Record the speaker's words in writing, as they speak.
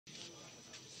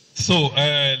So,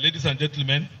 ladies and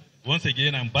gentlemen, once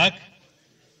again, I'm back.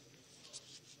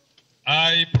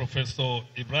 I, Professor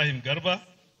Ibrahim Garba,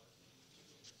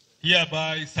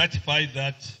 hereby certify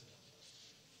that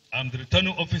I'm the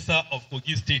returning officer of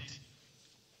Kogi State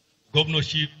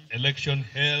Governorship election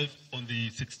held on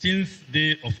the 16th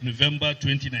day of November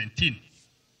 2019.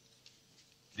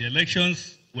 The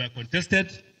elections were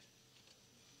contested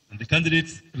and the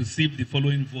candidates received the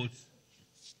following votes.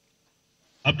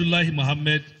 Abdullahi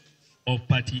Mohammed of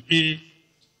Party A,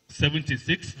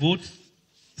 76 votes,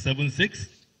 76.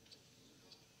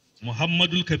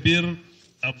 Muhammadul Kabir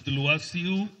Abdul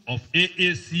Wasiu of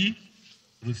AAC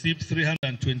received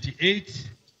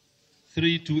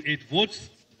 328 votes.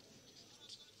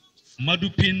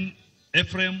 Madupin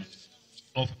Ephraim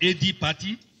of AD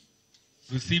Party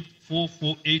received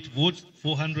 448 votes,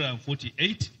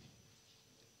 448.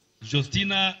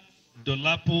 Justina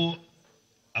Dolapo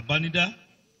Abanida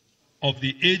of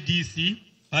the ADC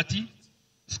Party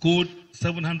scored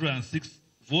 706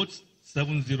 votes,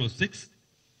 706.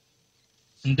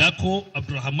 Ndako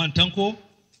Abdurrahman Tanko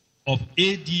of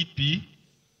ADP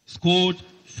scored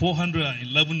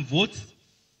 411 votes,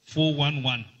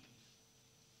 411.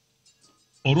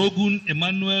 Orogun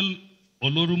Emmanuel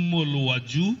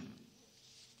Olorumoluwaju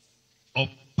of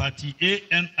Party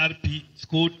ANRP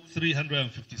scored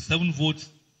 357 votes,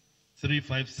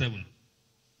 357.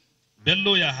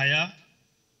 Bello Yahaya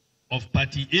of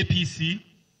Party APC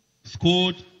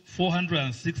scored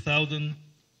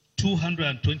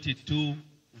 406,222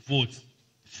 votes,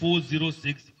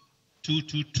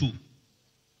 406,222.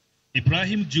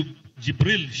 Ibrahim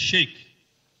Jibril Sheikh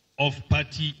of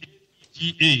Party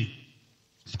AGA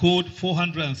scored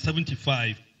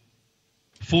 475,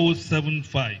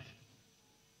 475.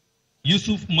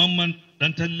 Yusuf Mamman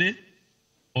Dantalle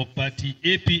of Party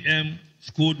APM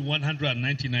scored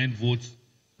 199 votes,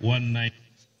 19.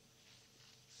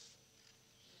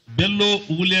 Bello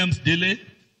Williams Dele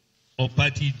of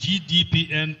Party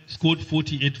GDPN scored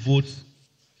 48 votes,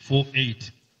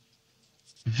 48.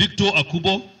 Victor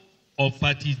Akubo of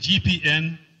Party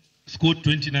GPN scored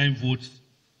 29 votes,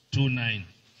 29.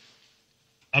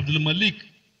 Abdul Malik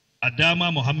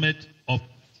Adama Mohammed of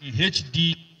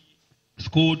HD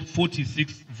scored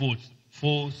 46 votes,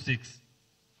 46.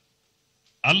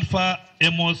 Alpha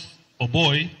Amos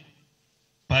Oboy,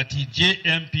 Party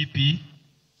JMPP,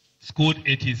 scored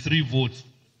 83 votes,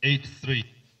 83.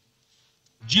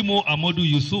 Jimo Amadou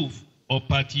Yusuf of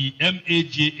Party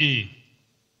MAJA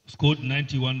scored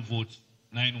 91 votes,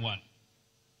 91.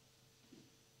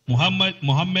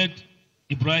 Muhammad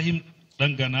Ibrahim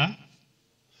Dangana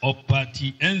of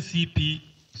Party NCP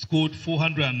scored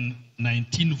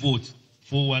 419 votes,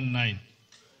 419.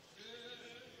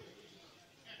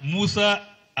 Musa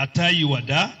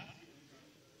Atayiwada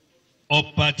of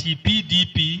Party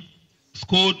PDP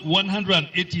scored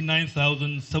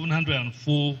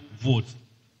 189,704 votes,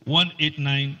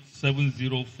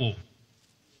 189,704.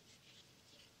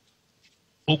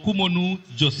 Okumonu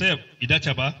Joseph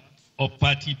Idachaba of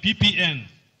Party PPN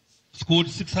scored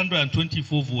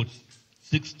 624 votes,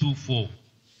 624.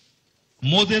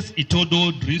 Moses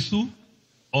Itodo Drisu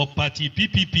of Party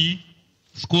PPP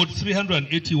scored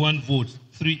 381 votes,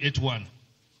 381.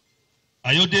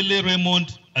 Ayodele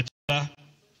Raymond Ajala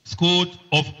scored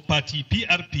of Party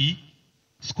PRP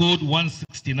scored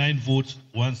 169 votes,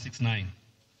 169.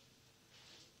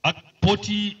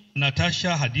 Akpoti Natasha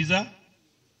Hadiza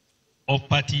of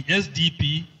Party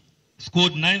SDP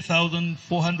scored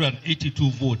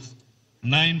 9,482 votes,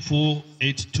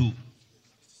 9,482.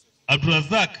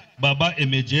 Abdurazak Baba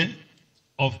Emeje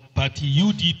of Party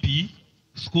UDP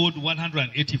scored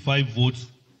 185 votes,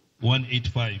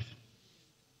 185.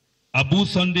 Abu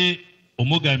Sunday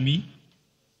Omogami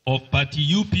of Party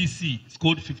UPC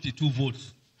scored 52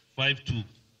 votes, 52.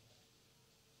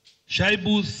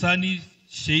 Shaibu Sani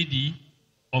Shady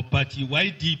of Party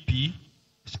YDP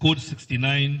scored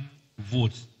 69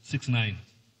 votes, 69.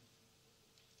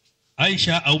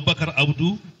 Aisha Abubakar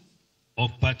Abdu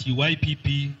of Party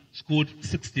YPP scored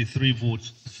 63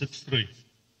 votes, 63.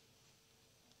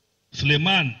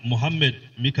 Suleiman Mohammed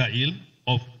Mikael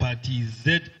of Party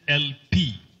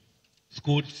ZLP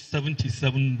scored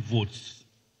 77 votes,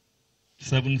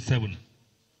 77.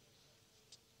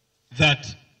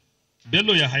 That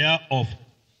Bello Yahaya of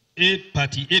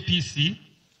Party APC,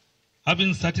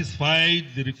 having satisfied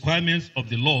the requirements of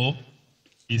the law,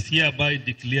 is hereby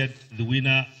declared the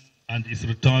winner and is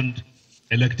returned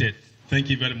elected. Thank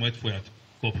you very much for your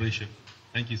cooperation.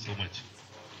 Thank you so much.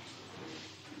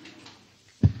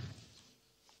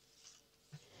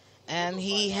 And And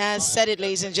he has said it,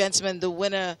 ladies and gentlemen, the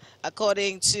winner,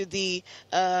 according to the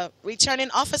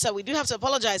returning officer. We do have to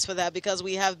apologize for that because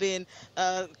we have been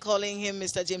calling him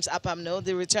Mr. James Apamno.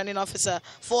 The returning officer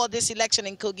for this election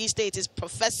in Kogi State is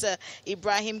Professor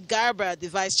Ibrahim Garba, the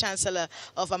Vice Chancellor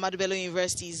of Ahmadu Bello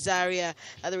University, Zaria,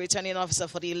 the returning officer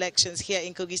for the elections here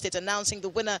in Kogi State, announcing the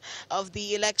winner of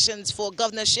the elections for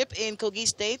governorship in Kogi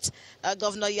State,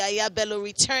 Governor Yaya Bello,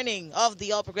 returning of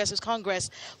the All Progressives Congress,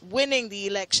 winning the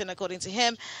election, according to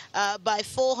him, by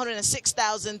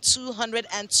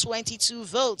 406,222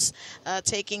 votes.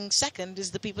 Taking second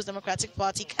is the People's Democratic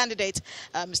Party candidate,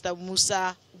 Mr.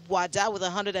 Musa Wada, with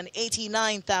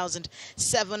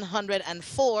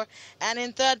 189,704. And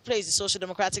in third place, the Social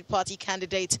Democratic Party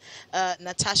candidate,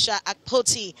 Natasha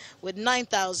Akpoti, with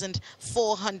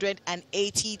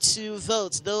 9,482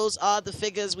 votes. Those are the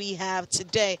figures we have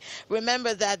today.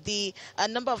 Remember that the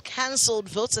number of cancelled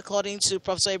votes, according to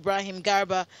Professor Ibrahim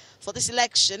Garba, for this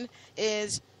election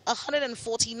is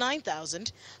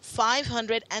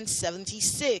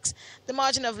 149,576. The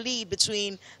margin of lead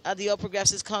between the All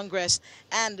Progressives Congress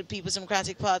and the People's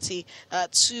Democratic Party,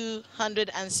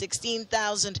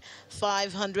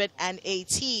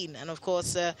 216,518. And of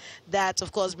course, that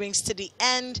of course brings to the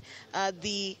end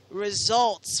the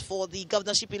results for the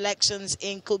governorship elections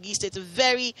in Kogi State. A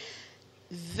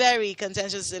very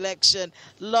contentious election.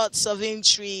 Lots of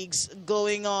intrigues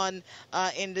going on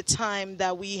in the time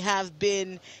that we have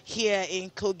been here in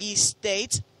Kogi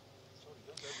State.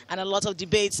 And a lot of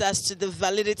debates as to the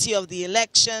validity of the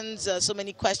elections, so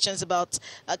many questions about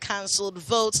cancelled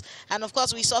votes. And of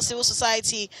course, we saw civil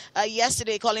society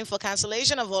yesterday calling for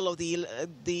cancellation of all of the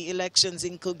elections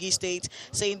in Kogi State,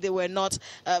 saying they were not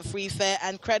free, fair,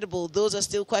 and credible. Those are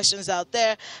still questions out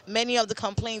there. Many of the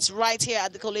complaints right here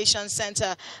at the Collation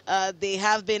Center, they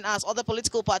have been asked, other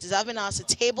political parties have been asked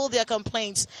to table their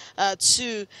complaints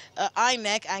to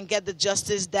INEC and get the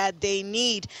justice that they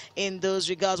need in those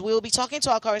regards. We will be talking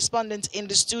to our correspondent in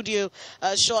the studio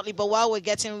shortly, but while we're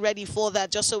getting ready for that,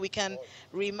 just so we can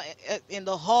in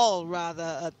the hall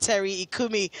rather, Terry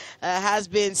Ikumi has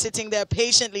been sitting there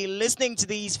patiently listening to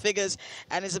these figures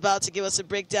and is about to give us a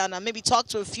breakdown and maybe talk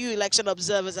to a few election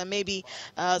observers and maybe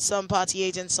some party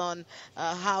agents on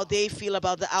how they feel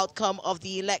about the outcome of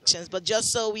the elections. But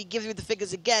just so we give you the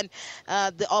figures again,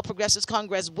 the All Progressives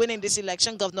Congress winning this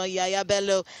election, Governor Yaya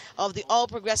Bello of the All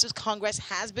Progressives Congress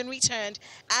has been returned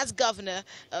as governor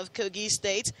of Kogi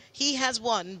State. He has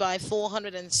won by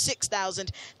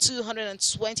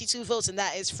 406,222 votes, and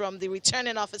that is from the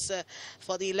returning officer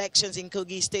for the elections in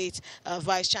Kogi State,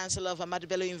 Vice Chancellor of Ahmadu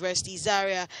Bello University,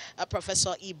 Zaria,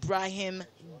 Professor Ibrahim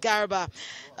Garba.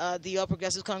 The All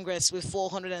Progressive Congress with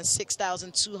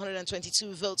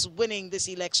 406,222 votes winning this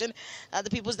election. The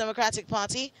People's Democratic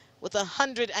Party with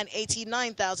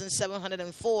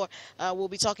 189,704. We'll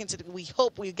be talking to we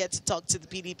hope we get to talk to the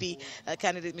PDP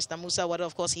candidate, Mr. Musa Wada.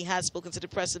 Of course, he has spoken to the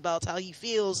press about how he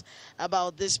feels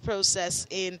about this process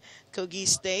in Kogi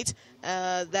State.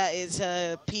 That is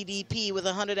PDP with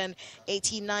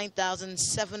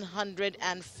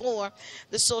 189,704.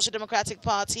 The Social Democratic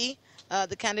Party,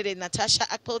 the candidate Natasha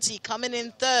Akpoti coming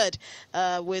in third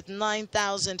with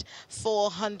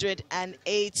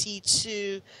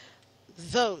 9,482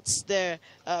 votes. They're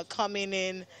coming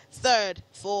in third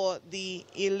for the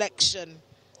election.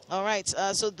 All right,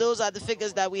 so those are the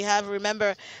figures that we have.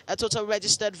 Remember, total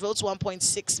registered votes,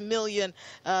 1.6 million,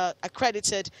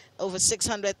 accredited, over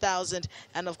 600,000.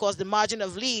 And, of course, the margin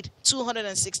of lead,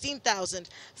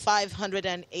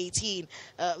 216,518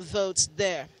 votes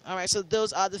there. All right, so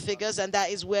those are the figures, and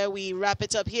that is where we wrap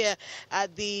it up here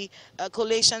at the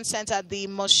Collation Center at the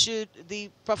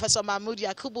Professor Mahmoud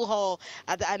Yakubu Hall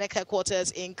at the INEC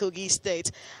headquarters in Kogi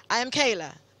State. I am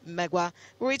Kayla Megwa.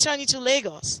 We'll return you to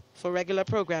Lagos for regular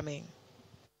programming.